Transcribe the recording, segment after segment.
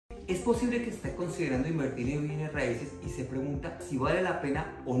Es posible que esté considerando invertir en bienes raíces y se pregunta si vale la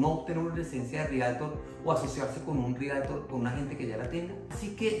pena o no obtener una licencia de Realtor o asociarse con un Realtor, con un agente que ya la tenga.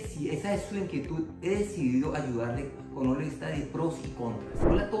 Así que si esa es su inquietud, he decidido ayudarle con una lista de pros y contras.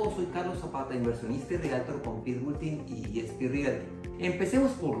 Hola a todos, soy Carlos Zapata, inversionista y Realtor con Pitbull Team y ESP Realty.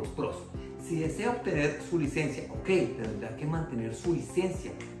 Empecemos por los pros. Si desea obtener su licencia, tendrá que mantener su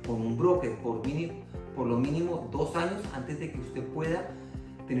licencia con un broker por lo mínimo 2 años antes de que usted pueda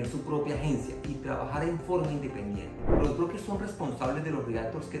tener su propia agencia y trabajar en forma independiente. Los brokers son responsables de los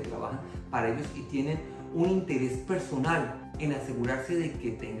realtors que trabajan para ellos y tienen un interés personal en asegurarse de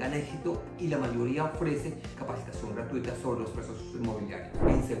que tengan éxito, y la mayoría ofrece capacitación gratuita sobre los procesos inmobiliarios.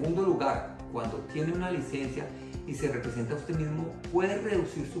 En segundo lugar, cuando tiene una licencia y se representa a usted mismo, puede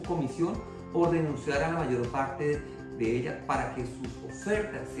reducir su comisión o renunciar a la mayor parte de ella para que sus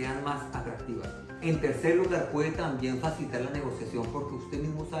ofertas sean más atractivas. En tercer lugar, puede también facilitar la negociación porque usted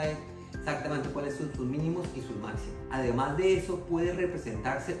mismo sabe exactamente cuáles son sus mínimos y sus máximos. Además de eso, puede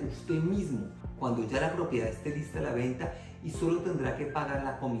representarse usted mismo cuando ya la propiedad esté lista a la venta y solo tendrá que pagar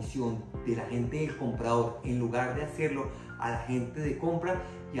la comisión del agente del comprador en lugar de hacerlo al agente de compra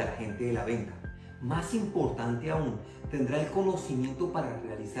y al agente de la venta. Más importante aún, tendrá el conocimiento para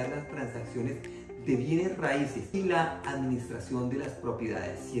realizar las transacciones de bienes raíces y la administración de las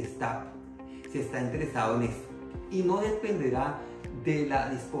propiedades si está interesado en esto, y no dependerá de la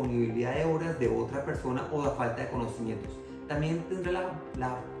disponibilidad de horas de otra persona o la falta de conocimientos. También tendrá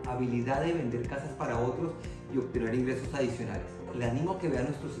la habilidad de vender casas para otros y obtener ingresos adicionales. Le animo a que vea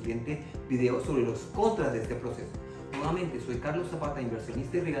nuestro siguiente video sobre los contras de este proceso. Nuevamente, soy Carlos Zapata,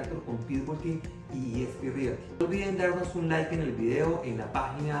 inversionista y Realtor con Pitbull Team y ESP Realty. No olviden darnos un like en el video, en la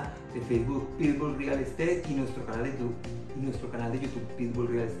página de Facebook Pitbull Real Estate y nuestro canal de YouTube Pitbull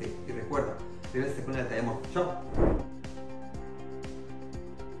Real Estate. Y recuerda, real estate con el de amor. Chao.